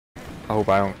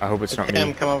I hope it's not Tim,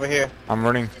 me. come over here. I'm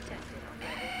running.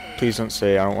 Please don't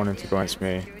say I don't want him to go against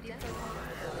me.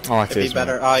 Oh, it If is he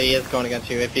better. me. Oh, he is going against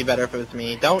you. It'd be better if it was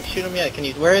me. Don't shoot him yet. Can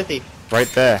you? Where is he? Right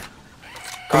there.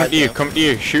 Come to you. Tim. Come to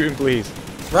you. Shoot him, please.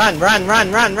 Run! Run!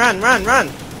 Run! Run! Run! Run! Run!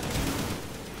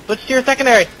 Switch to your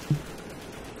secondary.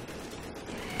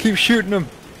 Keep shooting him.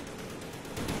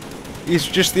 He's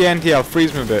just the NT. I'll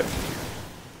freeze him a bit.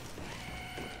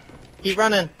 Keep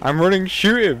running. I'm running.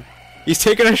 Shoot him. He's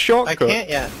taking a shortcut. I can't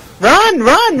yet. Run!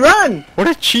 Run! Run! What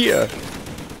a cheater.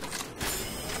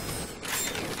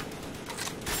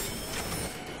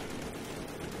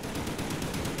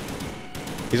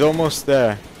 He's almost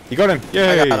there. You got him.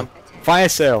 Yay. I got him. Fire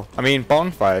sale. I mean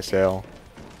bonfire sale.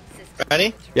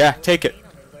 Ready? Yeah, take it.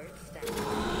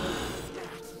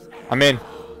 I'm in.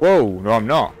 Whoa, no I'm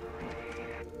not.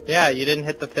 Yeah, you didn't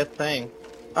hit the 5th thing.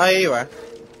 Oh, yeah, you are.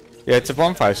 Yeah, it's a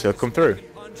bonfire sale. Come through.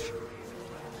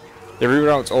 They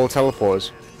reroute all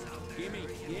teleporters.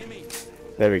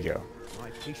 There we go.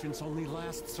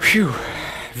 Phew.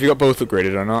 Have you got both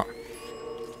upgraded or not?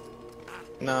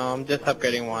 No, I'm just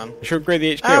upgrading one. You should upgrade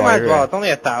the HQ. I might as well. Yeah. It's only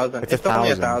 1,000. It's only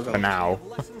 1,000 for 1,000. now.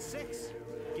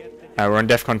 We're on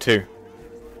DEFCON 2.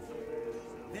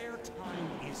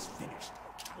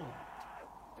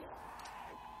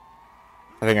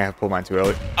 I think I have pulled mine too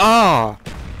early. Ah!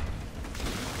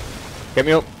 Get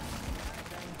me up.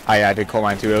 Oh yeah, I did call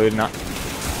mine too early, didn't I?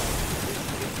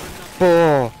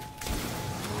 Oh!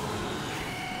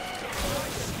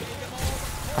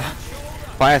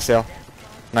 Fire sale.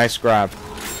 Nice grab.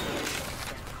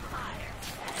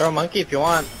 Throw a monkey if you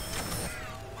want.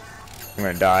 I'm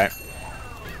gonna die.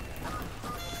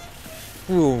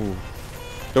 Ooh.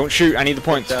 Don't shoot, I need the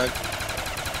points. Doug.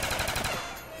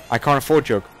 I can't afford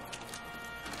Jug.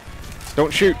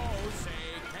 Don't shoot.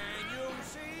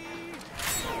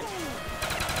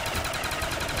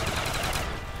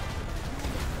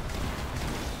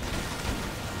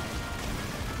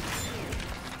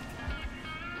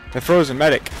 The frozen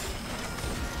medic.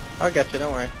 I'll get you,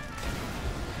 don't worry.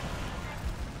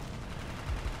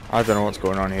 I don't know what's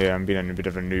going on here. I'm being a bit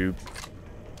of a noob.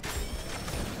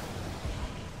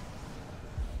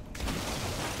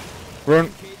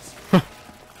 Run.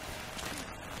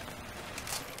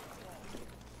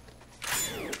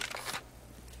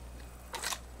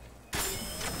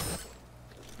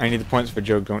 I need the points for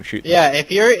Jug, don't shoot them. Yeah,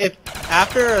 if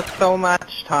after so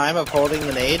much time of holding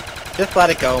the nade, just let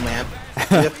it go, man.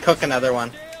 Just cook another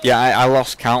one. Yeah, I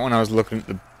lost count when I was looking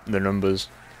at the numbers.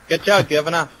 Good job, you have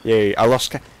enough. Yeah, I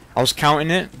was counting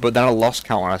it, but then I lost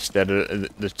count when I stared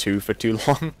at the 2 for too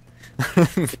long.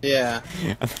 Yeah.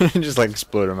 And then it just like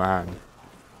exploded in my hand.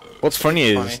 What's funny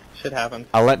is, Shit happens.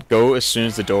 I let go as soon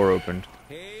as the door opened.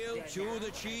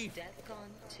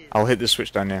 I'll hit the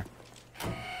switch down there.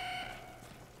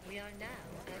 We are now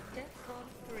at DEFCON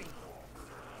 3.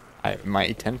 I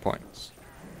mighty 10 points.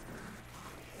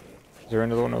 Is there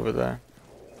another one over there?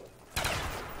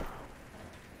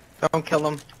 Don't kill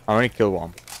them. I only killed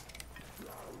one.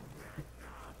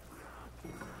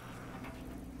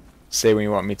 Say when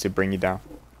you want me to bring you down.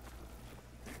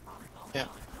 Yeah.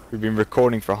 We've been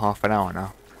recording for half an hour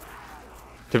now.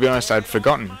 To be honest, I'd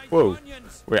forgotten. Whoa,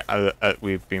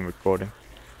 we've been recording.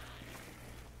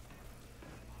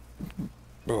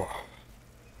 Oh.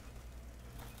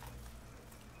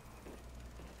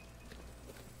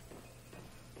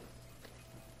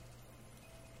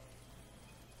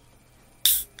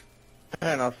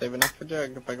 And I'll save enough for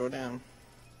Jug if I go down.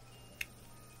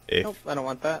 If. Nope, I don't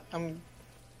want that.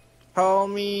 Call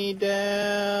me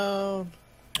down.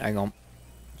 Hang on.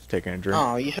 Just taking a drink.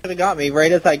 Oh, you should have got me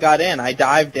right as I got in. I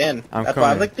dived in. I'm That's why I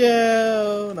coming. was like,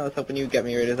 down. I was hoping you'd get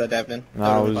me right as I dived in. No,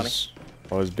 That I would've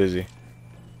been was busy.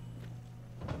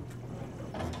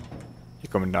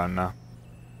 You're coming down now.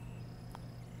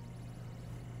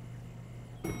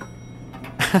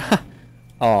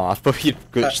 Oh, I thought you'd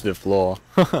glitch the floor.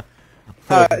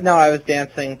 No, I was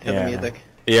dancing to the Yeah. music.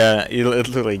 Yeah, it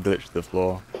literally glitched the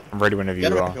floor. I'm ready whenever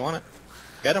Get you him are. if you want it.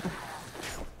 Get him.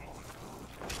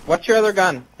 What's your other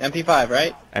gun? MP5,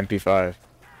 right? MP5.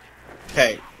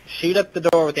 Okay, shoot at the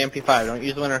door with the MP5. Don't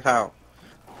use the winter towel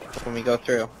when we go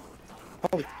through.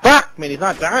 Holy fuck, man, he's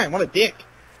not dying. What a dick.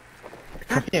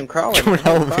 Goddamn crawling. Don't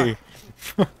help me.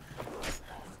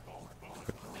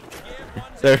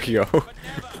 There we go.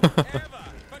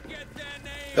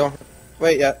 Don't.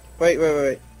 Wait yet. Wait.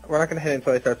 We're not gonna hit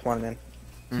until he starts spawning in.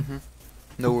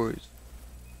 No worries.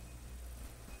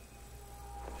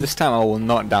 This time I will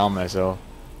not down myself.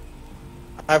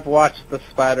 I've watched the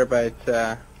spider bite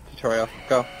tutorial.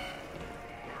 Go.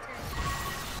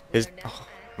 Oh,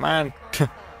 man.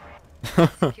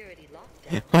 Security lockdown.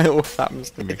 Why it always happens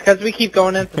to me? It's because we keep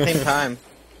going in at the same time.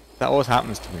 That always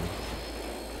happens to me.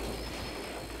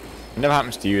 It never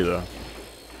happens to you though.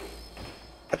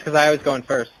 That's because I always go in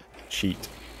first. Cheat.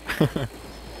 Alright,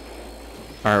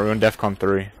 we're on DEFCON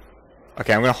 3.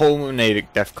 Okay, I'm gonna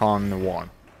eliminate DEFCON 1.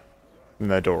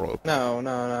 And the door open.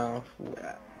 No.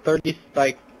 30,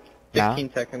 like, 15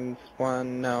 Now? seconds.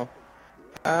 No.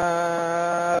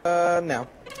 No.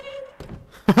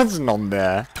 There's none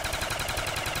there.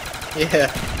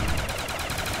 Yeah.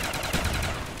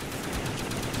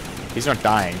 He's not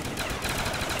dying.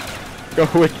 Go,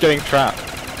 we're getting trapped.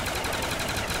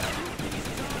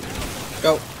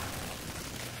 Go.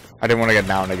 I didn't want to get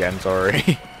down again,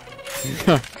 sorry. It's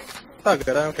all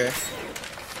good, I don't care.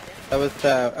 That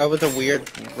was a weird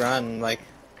run, like...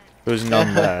 There's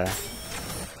none there.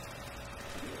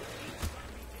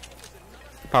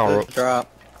 Power There's up. a drop.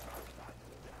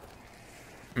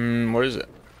 What is it?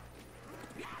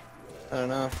 I don't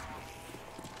know.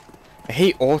 I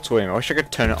hate auto aim. I wish I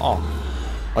could turn it off.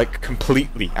 Like,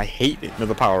 completely. I hate it.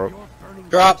 Another power up.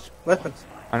 Drop! Listen.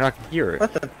 I know I can hear it.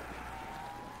 Listen.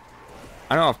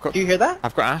 I know I've got... Do you hear that?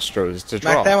 I've got Astros to Max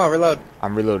drop. ammo, reload.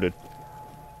 I'm reloaded.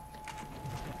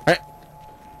 Hey.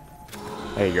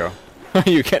 There you go.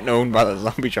 You're getting owned by the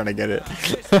zombie trying to get it.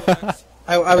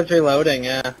 I was reloading,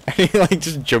 yeah. He like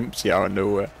just jumps you out of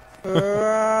nowhere.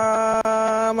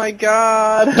 Oh my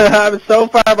god! I'm so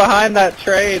far behind that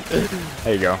trade.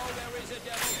 There you go.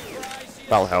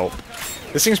 That'll help.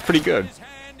 This thing's pretty good.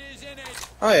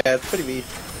 Oh yeah, it's pretty beast.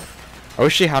 I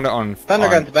wish she had it on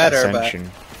Thundergun's on better,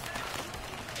 Ascension.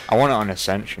 I want it on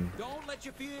Ascension.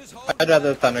 I'd rather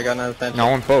the Thunder Gun on Ascension. No,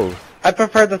 I want both. I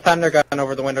prefer the Thunder Gun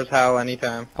over the Winter's Howl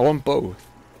anytime. I want both.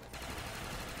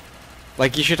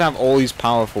 Like, you should have all these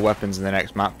powerful weapons in the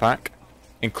next map pack,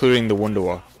 including the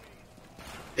Wonderwall.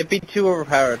 It'd be too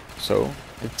overpowered. So,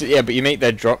 yeah, but you make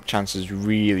their drop chances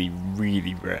really,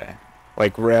 really rare.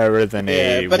 Like, rarer than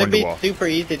a Yeah, but it'd be Wonderwall. super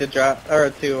easy to drop, or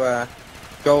to,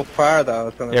 go far though.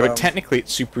 is one of the Yeah, but problems. technically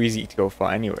it's super easy to go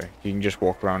far anyway. You can just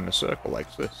walk around in a circle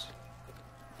like this.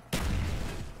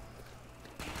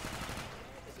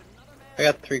 I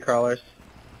got 3 crawlers.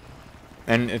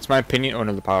 And it's my opinion, oh,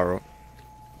 another power up.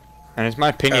 And it's my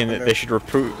opinion that Carpenter. they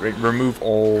should remove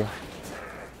all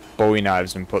Bowie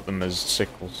knives and put them as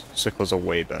sickles. Sickles are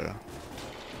way better.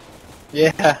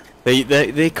 Yeah.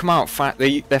 They come out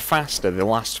they're faster. They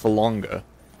last for longer.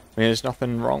 I mean, there's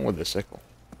nothing wrong with the sickle.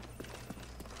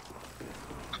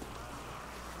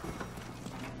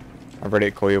 I'm ready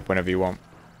to call you up whenever you want.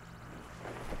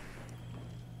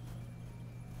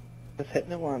 Just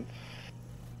hitting it once.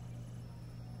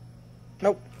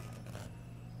 Nope.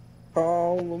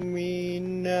 Follow me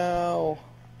now.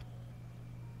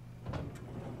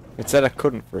 It said I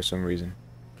couldn't for some reason.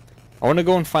 I want to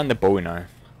go and find the Bowie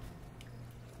knife.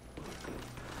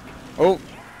 Oh,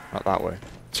 not that way.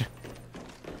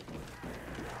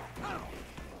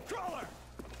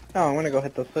 Oh, I'm gonna go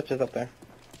hit those switches up there.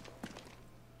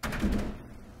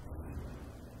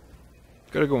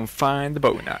 Gotta go and find the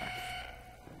Bowie knife.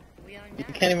 We are You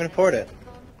now can't even afford it.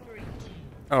 DEFCON 3.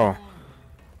 Oh,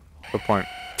 good point.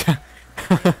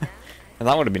 And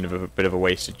that would have been a bit of a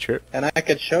wasted trip. And I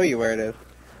could show you where it is.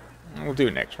 We'll do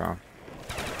it next round.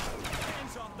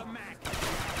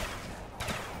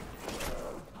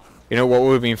 You know what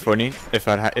would have been funny if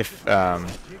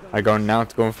I gone now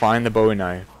to go and find the Bowie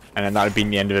knife, and then that had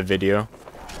been the end of the video.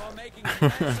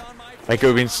 Like it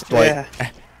would have been like,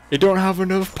 Yeah. you don't have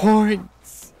enough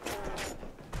points.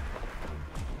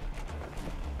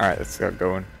 All right, let's get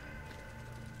going.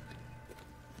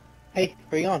 Hey,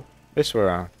 where you going? This way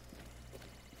around.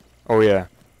 Oh yeah.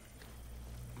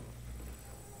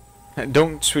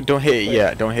 Don't hit it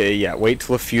yet. Don't hit it yet. Wait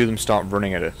till a few of them start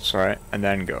running at us, alright? And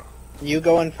then go. You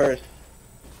go in first.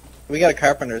 We got a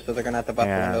carpenter, so they're gonna have to bust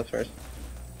Yeah. the windows first.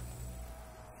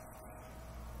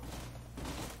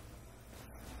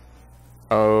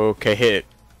 Okay, hit it.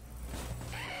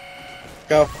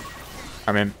 Go.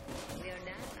 I'm in. We are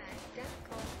now at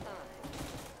DEFCON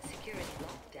 5. Security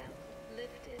lockdown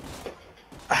lifted.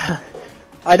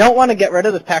 I don't want to get rid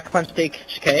of this pack punch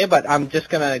HK, but I'm just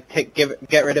gonna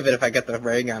get rid of it if I get the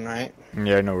ray gun, right?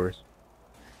 Yeah, no worries.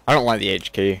 I don't like the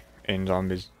HK in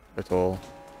zombies at all.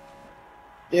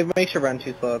 It makes you run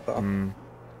too slow, that's all.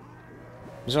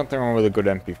 There's nothing wrong with a good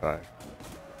MP5.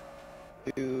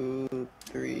 2,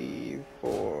 3,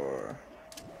 4.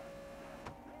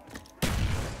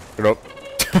 Get up.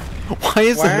 Why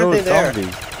is Why there aren't no they there?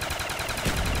 zombies?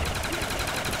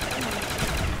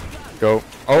 Go.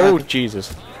 Oh, Run.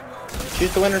 Jesus.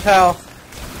 Shoot the Winter's Howl.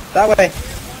 That way.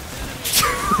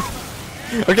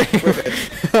 Okay.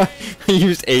 I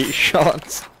used 8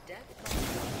 shots.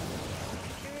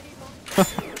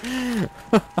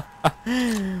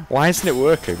 Why isn't it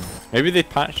working? Maybe they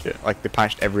patched it, like they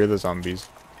patched every other zombies.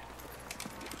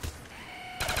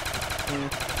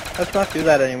 Let's not do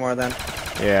that anymore then.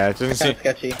 Yeah, it doesn't seem...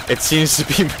 Sketchy. It seems to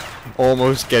be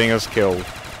almost getting us killed.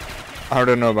 I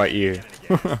don't know about you.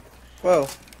 Whoa.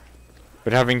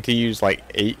 But having to use like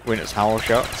 8 Winter's Howl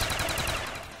shots,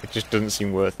 it just doesn't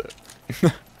seem worth it.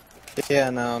 Yeah,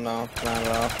 no, not at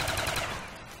all.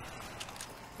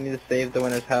 We need to save the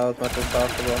Winter's Howl as much as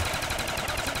possible.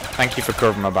 Thank you for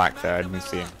covering my back there, I didn't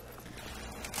see him.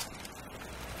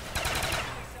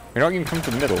 You're not even coming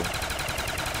to the middle.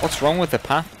 What's wrong with the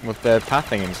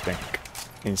pathing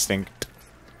instinct?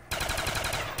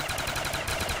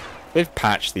 They've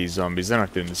patched these zombies, they're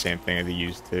not doing the same thing as they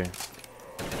used to.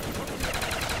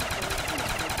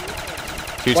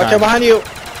 Watch out behind you!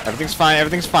 Everything's fine,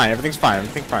 everything's fine, everything's fine,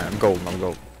 everything's fine. I'm golden, I'm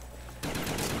golden.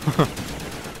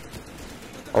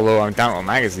 Although I'm down on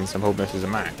magazines, I'm hoping this is a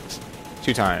max.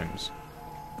 2 times.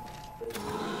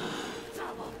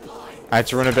 I had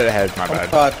to run a bit ahead, my bad.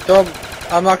 God, don't...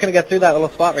 I'm not gonna get through that little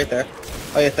spot right there.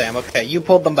 Oh yes I am, okay. You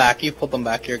pulled them back, you're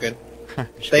good.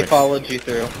 They followed you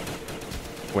through.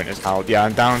 Winter's Howl. Yeah,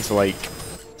 I'm down to like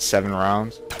 7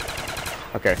 rounds.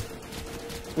 Okay.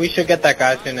 We should get that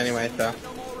guy soon anyway, so...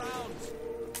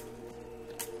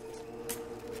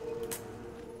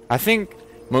 I think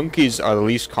monkeys are the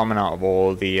least common out of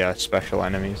all the special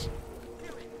enemies.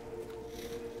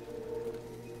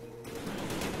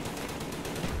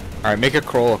 Alright, make a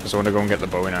crawl because I want to go and get the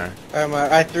bow now.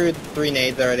 I threw 3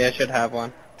 nades already, I should have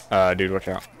one. Dude, watch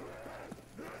out.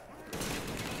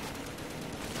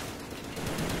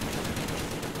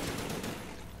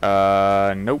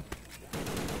 Nope.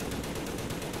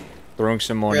 Throwing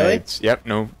some more nades. Yep,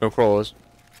 no crawlers.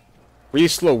 Really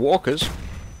slow walkers.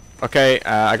 Okay,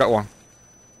 I got one.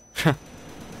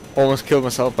 Almost killed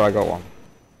myself, but I got one.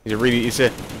 He's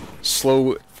a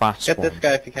slow, fast Get one. this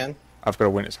guy if you can. I've got a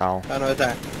Winter's Howl. Oh no, it's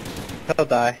that. He'll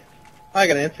die. Oh, I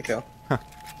got an insta-kill. Alright,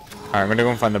 I'm gonna go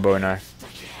and find the bow now.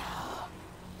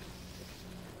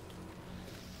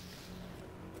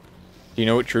 Do you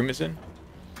know which room it's in?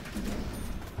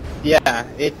 Yeah,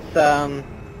 it's,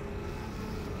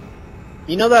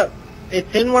 you know that,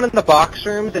 it's in one of the box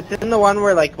rooms, it's in the one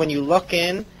where, like, when you look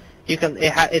in, you can,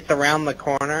 it's around the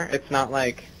corner, it's not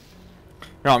like...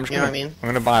 No, I'm just you know what I mean? I'm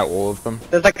gonna buy all of them.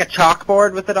 There's like a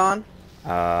chalkboard with it on?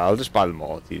 I'll just buy them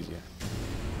all, it's easier.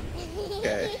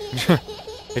 Okay.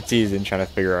 It's easy in trying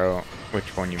to figure out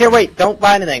which one you Here, want. wait, don't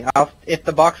buy anything. If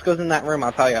the box goes in that room,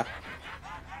 I'll tell you.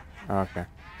 Okay.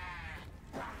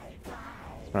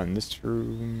 Run this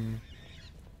room.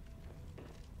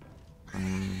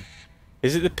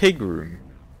 Is it the pig room?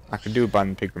 I could do it by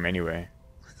the pig room anyway.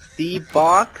 The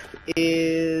box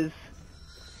is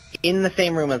in the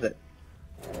same room as it.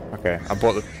 Okay, I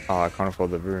bought the... Oh, I can't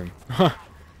afford the room.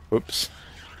 Whoops.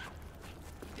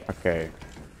 Okay.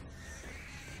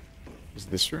 Is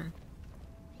this room?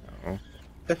 No.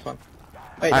 This one.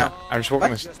 Wait, no. I just walked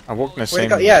in the... I walked in the Where'd it same...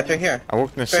 go? Yeah, it's right here. I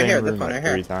walked in the It's right same here, room this one, like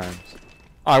right 3 here. times.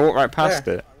 Oh, I walked right past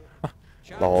it.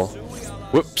 Lol.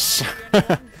 Whoops.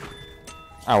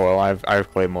 Oh well,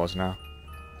 I've claymores now.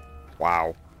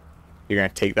 Wow. You're gonna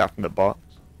take that from the box?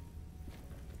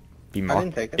 I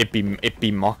didn't take it. It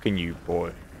be mocking you,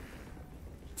 boy.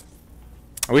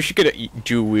 I wish you could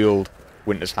dual wield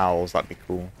Winter's Howls. That'd be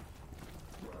cool.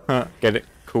 Get it?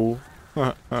 Cool.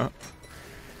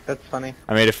 That's funny.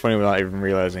 I made it funny without even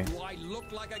realizing. Do I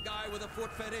look like a guy with a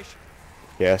foot fetish?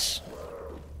 Yes.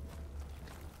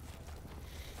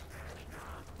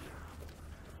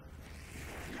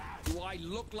 Do I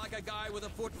look like a guy with a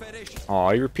foot fetish?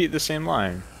 Oh, you repeat the same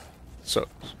line. Sucks.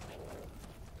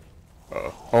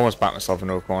 Oh, almost backed myself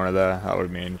into a corner there. That would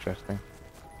have been interesting.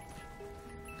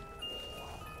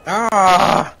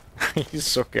 Ah! You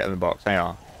suck it in the box. Hang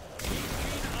on.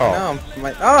 Oh.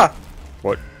 No, ah!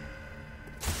 What?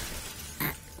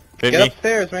 Hit Get me.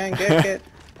 upstairs, man. Get.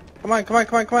 Come on.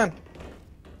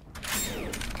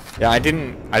 Yeah, I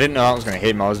didn't know that was gonna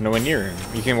hit him. I was nowhere near him.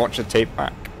 You can watch the tape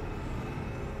back.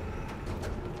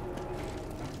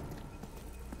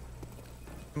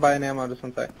 Buy an ammo just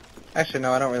one sec. Actually,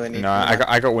 no, I don't really need. No,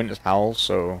 I got Winter's Howl,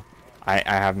 so I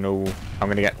have no. I'm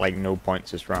gonna get like no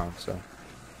points this round. So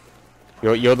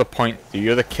you're the point.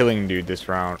 You're the killing dude this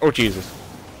round. Oh Jesus!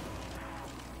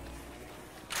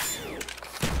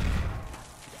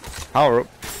 Power up.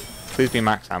 Please be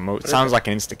max ammo. It sounds like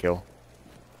an insta kill.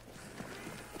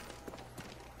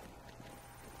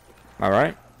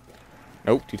 Alright?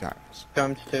 Nope, 2 times.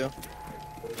 Times 2.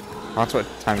 That's what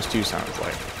times 2 sounds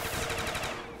like.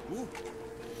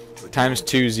 Times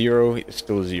 2, 0, it's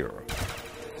still 0.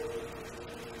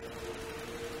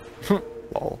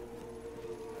 Lol.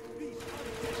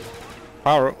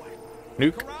 Power up.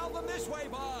 Nuke.